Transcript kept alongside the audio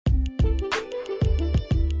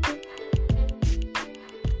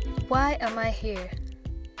Why am I here?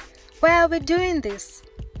 Why are we doing this?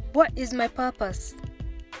 What is my purpose?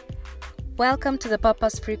 Welcome to the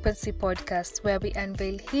Purpose Frequency Podcast, where we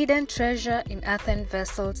unveil hidden treasure in earthen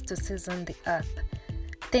vessels to season the earth.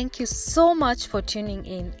 Thank you so much for tuning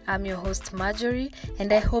in. I'm your host, Marjorie,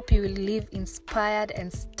 and I hope you will live inspired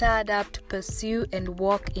and stirred up to pursue and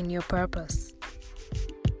walk in your purpose.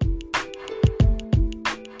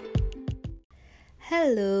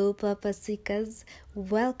 Hello, Purpose Seekers.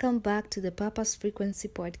 Welcome back to the Purpose Frequency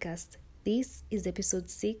Podcast. This is episode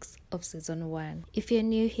 6 of season 1. If you're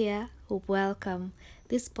new here, welcome.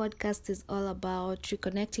 This podcast is all about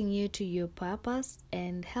reconnecting you to your purpose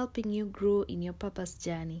and helping you grow in your purpose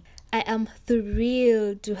journey. I am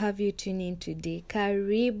thrilled to have you tune in today.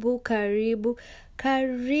 Karibu, karibu,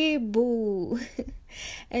 karibu.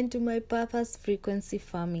 And to my Purpose Frequency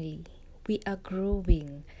family, we are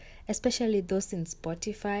growing. Especially those in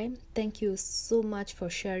Spotify. Thank you so much for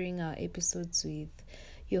sharing our episodes with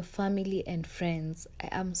your family and friends. I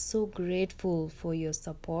am so grateful for your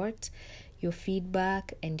support, your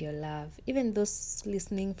feedback, and your love. Even those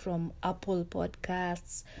listening from Apple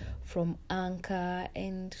Podcasts, from Anchor,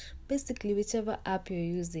 and basically whichever app you're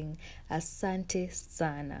using. Asante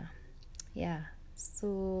sana. Yeah.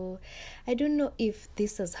 So I don't know if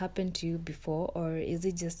this has happened to you before, or is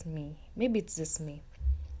it just me? Maybe it's just me.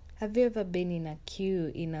 Have you ever been in a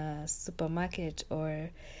queue in a supermarket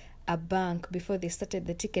or a bank before they started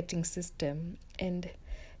the ticketing system, and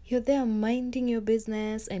you're there minding your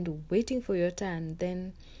business and waiting for your turn?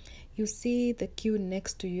 Then you see the queue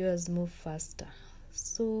next to yours move faster.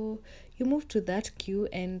 So you move to that queue,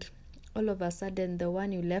 and all of a sudden the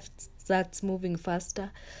one you left starts moving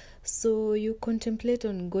faster. So you contemplate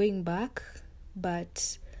on going back,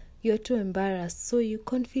 but you're too embarrassed, so you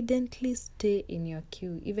confidently stay in your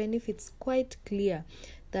queue, even if it's quite clear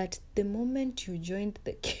that the moment you joined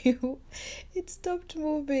the queue, it stopped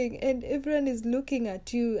moving and everyone is looking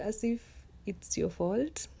at you as if it's your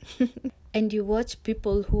fault. And you watch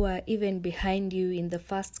people who are even behind you in the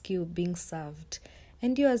first queue being served,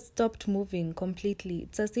 and you have stopped moving completely.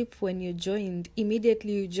 It's as if when you joined,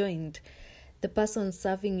 immediately you joined, the person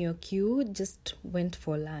serving your queue just went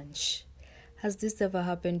for lunch. Has this ever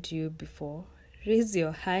happened to you before? Raise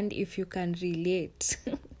your hand if you can relate.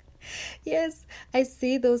 Yes, I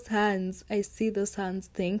see those hands.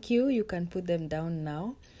 Thank you. You can put them down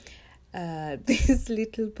now. This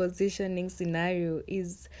little positioning scenario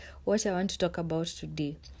is what I want to talk about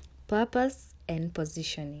today. Purpose and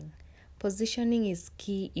positioning. Positioning is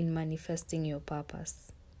key in manifesting your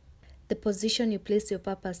purpose. The position you place your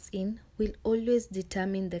purpose in will always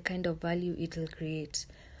determine the kind of value it will create.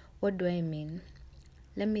 What do I mean?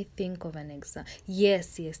 Let me think of an example.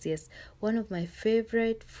 Yes. One of my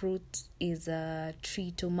favorite fruits is a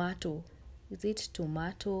tree tomato. Is it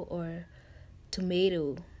tomato or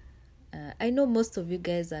tomato? I know most of you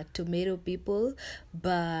guys are tomato people,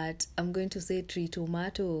 but I'm going to say tree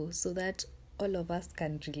tomato so that all of us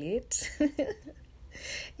can relate.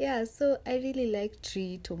 Yeah, so I really like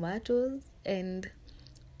tree tomatoes, and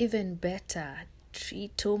even better,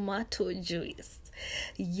 tree tomato juice.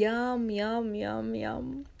 Yum.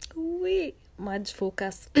 Wait, much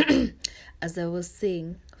focus. As I was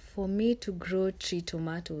saying, for me to grow tree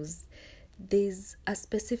tomatoes, there's a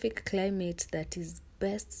specific climate that is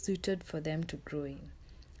best suited for them to grow in.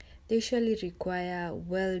 They usually require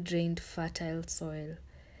well-drained, fertile soil,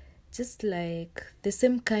 just like the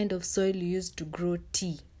same kind of soil you use to grow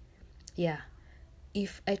tea. Yeah.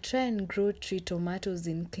 If I try and grow tree tomatoes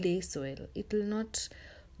in clay soil, it will not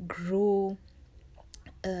grow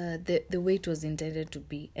the way it was intended to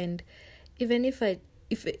be. And even if I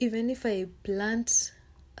plant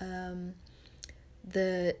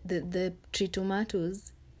the tree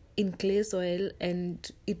tomatoes in clay soil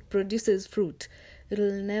and it produces fruit, it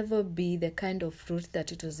will never be the kind of fruit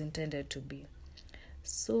that it was intended to be.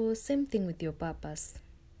 So same thing with your purpose.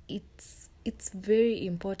 It's very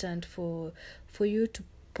important for you to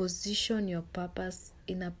position your purpose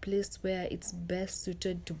in a place where it's best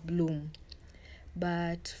suited to bloom.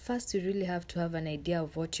 But first, you really have to have an idea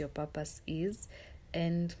of what your purpose is.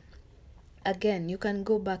 And again, you can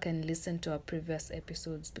go back and listen to our previous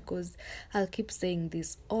episodes, because I'll keep saying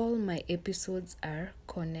this, all my episodes are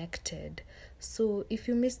connected. So if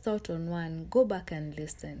you missed out on one, go back and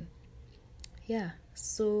listen. Yeah,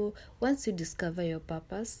 so once you discover your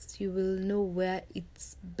purpose, you will know where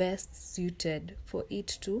it's best suited for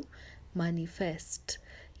it to manifest.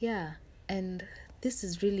 Yeah, and this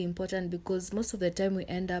is really important because most of the time we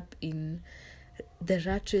end up in the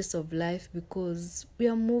rat race of life, because we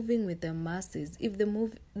are moving with the masses. If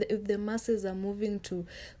the masses are moving to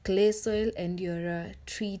clay soil and you're a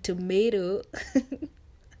tree tomato,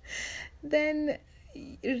 then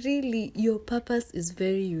really your purpose is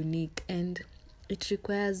very unique, and it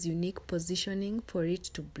requires unique positioning for it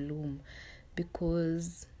to bloom.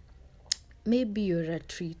 Because maybe you're a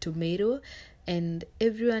tree tomato and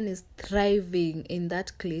everyone is thriving in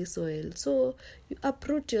that clay soil, so you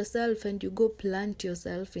uproot yourself and you go plant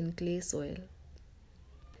yourself in clay soil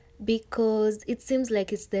because it seems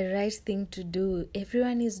like it's the right thing to do.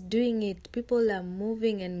 Everyone is doing it. People are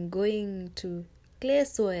moving and going to clay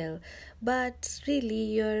soil, but really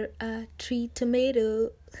you're a tree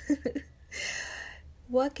tomato.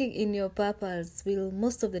 Working in your purpose will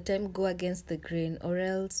most of the time go against the grain, or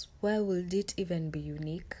else why would it even be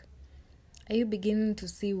unique? Are you beginning to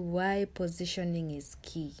see why positioning is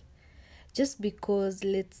key? Just because,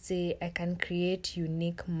 let's say, I can create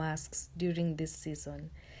unique masks during this season,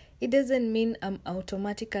 it doesn't mean I'm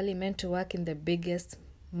automatically meant to work in the biggest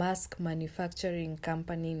mask manufacturing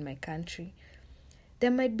company in my country.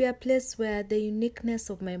 There might be a place where the uniqueness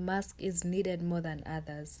of my mask is needed more than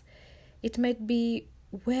others. It might be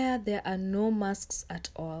where there are no masks at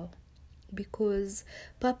all, because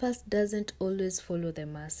purpose doesn't always follow the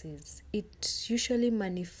masses. It usually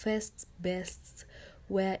manifests best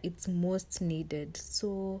where it's most needed.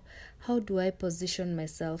 So, how do I position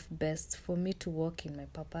myself best for me to walk in my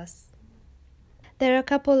purpose? There are a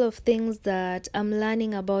couple of things that I'm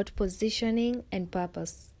learning about positioning and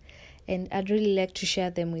purpose, and I'd really like to share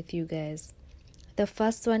them with you guys. The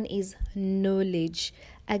first one is knowledge.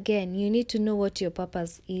 Again, you need to know what your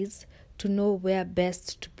purpose is to know where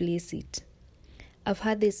best to place it. I've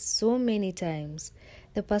heard this so many times.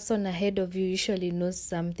 The person ahead of you usually knows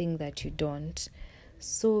something that you don't.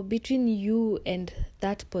 So between you and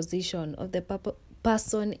that position of the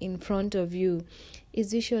person in front of you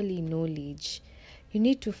is usually knowledge. You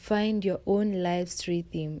need to find your own life's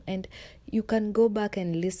rhythm, and you can go back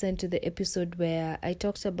and listen to the episode where I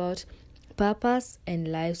talked about purpose and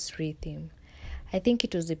life's rhythm. I think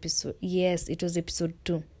it was episode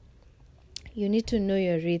 2. You need to know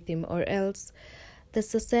your rhythm, or else the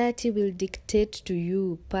society will dictate to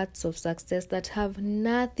you parts of success that have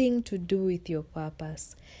nothing to do with your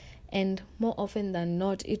purpose. And more often than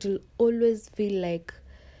not, it will always feel like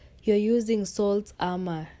you're using Saul's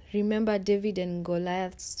armor. Remember David and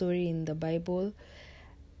Goliath's story in the Bible?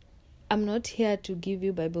 I'm not here to give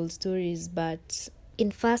you Bible stories, but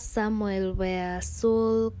in 1 Samuel, where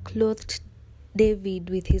Saul clothed David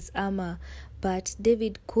with his armor, but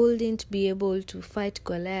David couldn't be able to fight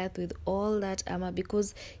Goliath with all that armor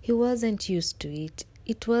because he wasn't used to it.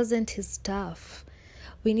 It wasn't his stuff.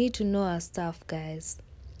 We need to know our stuff, guys.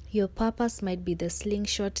 Your purpose might be the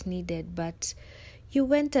slingshot needed, but you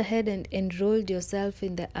went ahead and enrolled yourself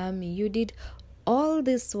in the army. You did all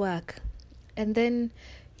this work, and then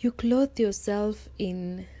you clothed yourself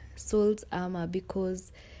in Saul's armor,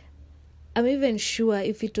 because I'm even sure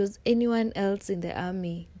if it was anyone else in the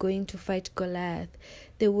army going to fight Goliath,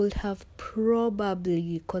 they would have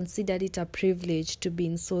probably considered it a privilege to be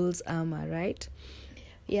in Saul's armor, right?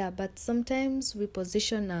 Yeah, but sometimes we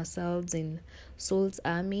position ourselves in Saul's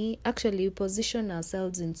army. Actually, we position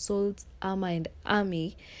ourselves in Saul's armor and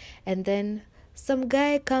army, and then some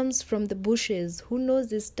guy comes from the bushes who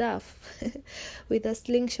knows his stuff with a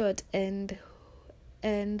slingshot and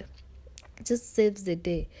just saves the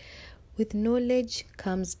day. With knowledge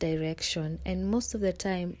comes direction, and most of the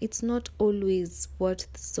time, it's not always what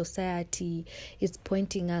society is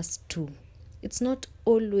pointing us to. It's not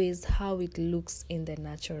always how it looks in the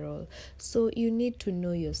natural. So you need to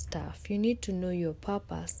know your stuff. You need to know your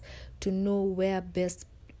purpose to know where best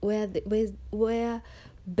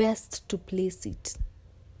to place it.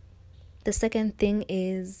 The second thing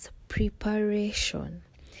is preparation.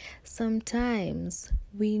 Sometimes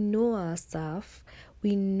we know our stuff,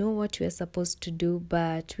 we know what we're supposed to do,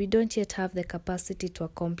 but we don't yet have the capacity to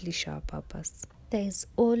accomplish our purpose. There is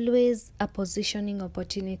always a positioning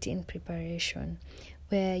opportunity in preparation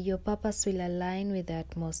where your purpose will align with the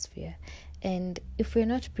atmosphere. And if we're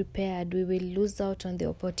not prepared, we will lose out on the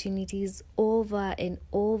opportunities over and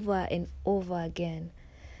over and over again.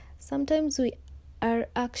 Sometimes we are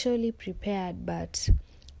actually prepared, but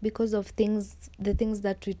because of the things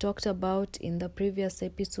that we talked about in the previous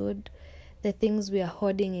episode, the things we are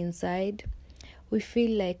hoarding inside, we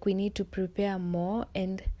feel like we need to prepare more.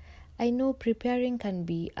 And I know preparing can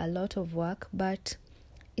be a lot of work, but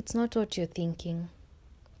it's not what you're thinking.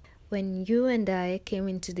 When you and I came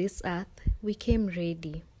into this earth, we came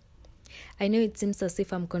ready. I know it seems as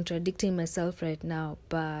if I'm contradicting myself right now,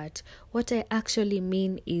 but what I actually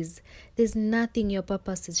mean is there's nothing your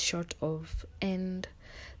purpose is short of. And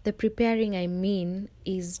the preparing I mean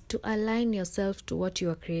is to align yourself to what you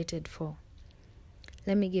are created for.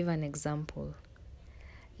 Let me give an example.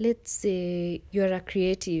 Let's say you're a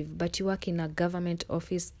creative, but you work in a government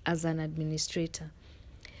office as an administrator.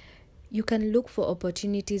 You can look for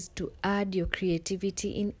opportunities to add your creativity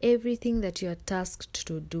in everything that you are tasked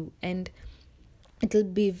to do, and it'll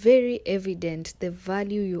be very evident the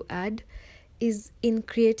value you add is in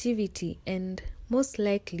creativity. And most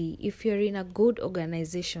likely, if you're in a good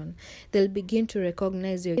organization, they'll begin to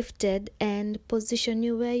recognize you're gifted and position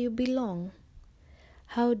you where you belong.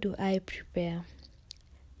 How do I prepare?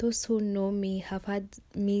 Those who know me have heard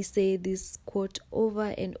me say this quote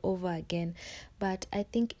over and over again, but I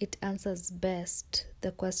think it answers best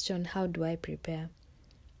the question, how do I prepare?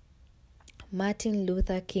 Martin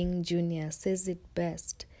Luther King Jr. says it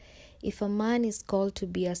best. If a man is called to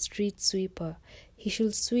be a street sweeper, he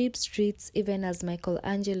should sweep streets even as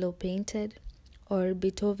Michelangelo painted, or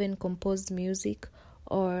Beethoven composed music,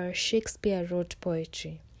 or Shakespeare wrote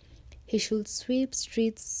poetry. He should sweep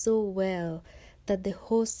streets so well that the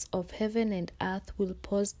hosts of heaven and earth will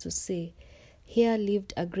pause to say, "Here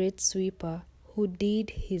lived a great sweeper who did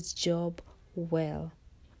his job well."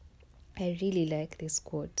 I really like this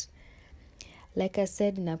quote. Like I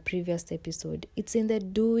said in a previous episode, it's in the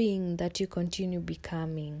doing that you continue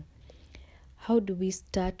becoming. How do we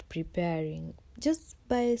start preparing? Just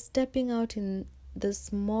by stepping out in the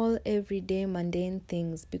small, everyday, mundane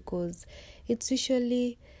things, because it's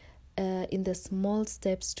usually in the small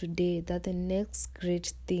steps today that the next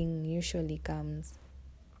great thing usually comes.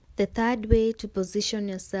 The third way to position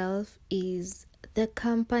yourself is the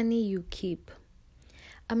company you keep.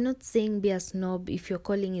 I'm not saying be a snob if your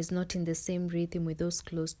calling is not in the same rhythm with those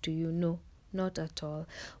close to you. No, not at all.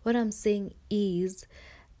 What I'm saying is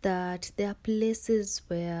that there are places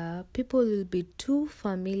where people will be too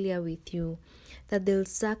familiar with you that they'll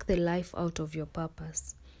suck the life out of your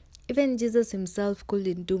purpose. Even Jesus himself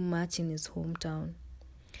couldn't do much in his hometown.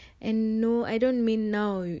 And no, I don't mean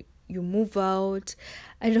now you move out.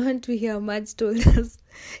 I don't want to hear Madge told us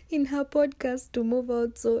in her podcast to move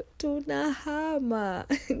out, so tunahama.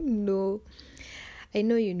 No, I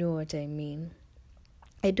know you know what I mean.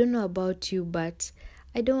 I don't know about you, but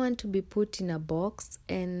I don't want to be put in a box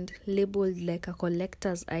and labeled like a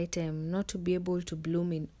collector's item, not to be able to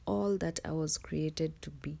bloom in all that I was created to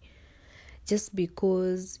be. Just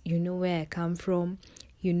because you know where I come from,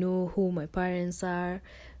 you know who my parents are,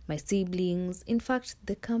 my siblings. In fact,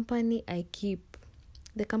 the company I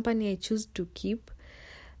choose to keep,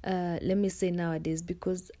 let me say nowadays,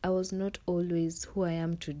 because I was not always who I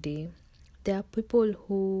am today. There are people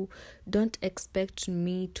who don't expect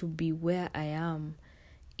me to be where I am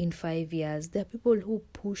in 5 years. There are people who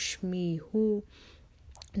push me, who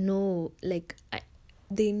know,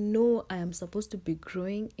 they know I am supposed to be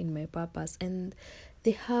growing in my purpose, and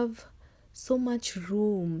they have so much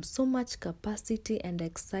room, so much capacity and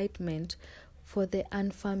excitement for the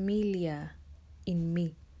unfamiliar in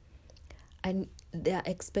me. And they are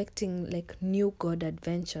expecting new God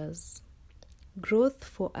adventures. Growth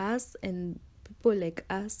for us and people like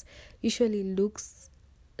us usually looks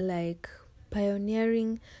like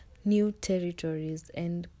pioneering new territories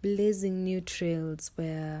and blazing new trails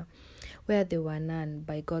where there were none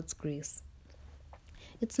by God's grace.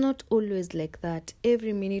 It's not always like that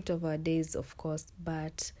every minute of our days, of course,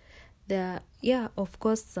 but there are, of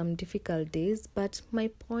course, some difficult days. But my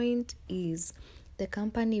point is the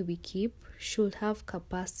company we keep should have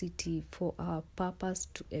capacity for our purpose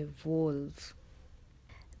to evolve.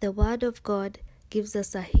 The Word of God gives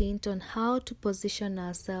us a hint on how to position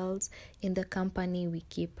ourselves in the company we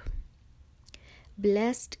keep.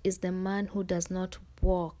 Blessed is the man who does not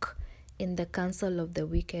walk in the counsel of the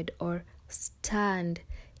wicked, or stand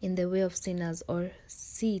in the way of sinners, or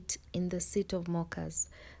sit in the seat of mockers.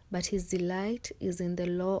 But his delight is in the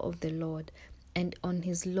law of the Lord, and on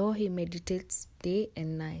his law he meditates day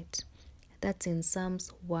and night. That's in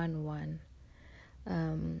Psalms 1:1.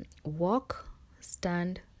 Walk,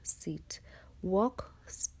 stand, sit. Walk,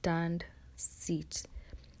 stand, sit.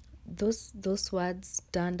 Those words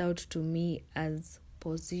stand out to me as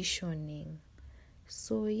positioning.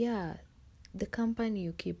 So yeah, the company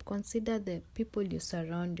you keep, consider the people you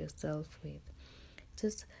surround yourself with.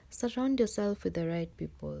 Just surround yourself with the right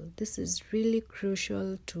people. This is really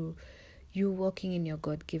crucial to you walking in your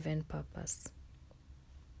God-given purpose.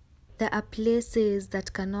 There are places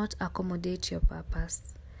that cannot accommodate your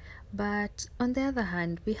purpose. But on the other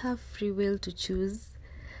hand, we have free will to choose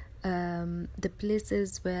the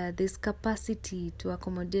places where there's capacity to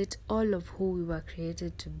accommodate all of who we were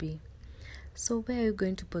created to be. So where are you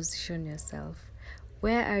going to position yourself?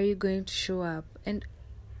 Where are you going to show up? And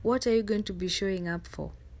what are you going to be showing up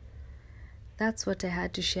for? That's what I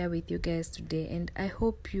had to share with you guys today, and I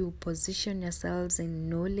hope you position yourselves in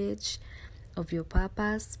knowledge of your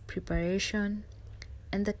purpose, preparation,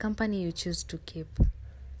 and the company you choose to keep.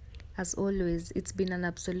 As always, it's been an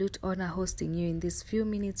absolute honor hosting you in these few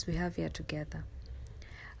minutes we have here together.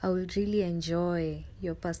 I will really enjoy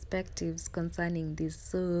your perspectives concerning this.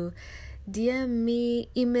 So DM me,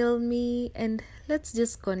 email me, and let's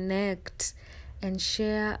just connect and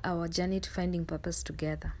share our journey to finding purpose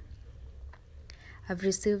together. I've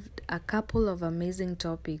received a couple of amazing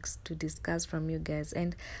topics to discuss from you guys,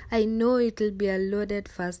 and I know it'll be a loaded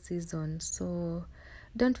first season, so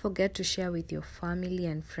don't forget to share with your family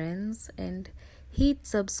and friends, and hit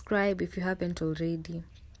subscribe if you haven't already.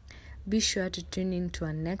 Be sure to tune in to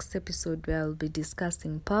our next episode where I'll be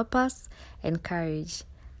discussing purpose and courage.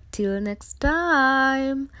 Till next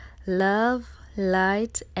time, love,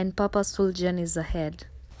 light, and purposeful journeys ahead.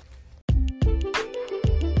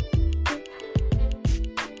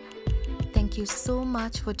 Thank you so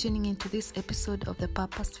much for tuning into this episode of the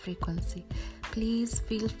Purpose Frequency. Please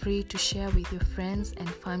feel free to share with your friends and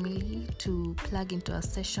family to plug into our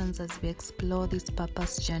sessions as we explore this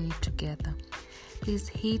purpose journey together. Please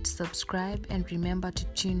hit subscribe and remember to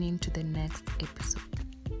tune in to the next episode.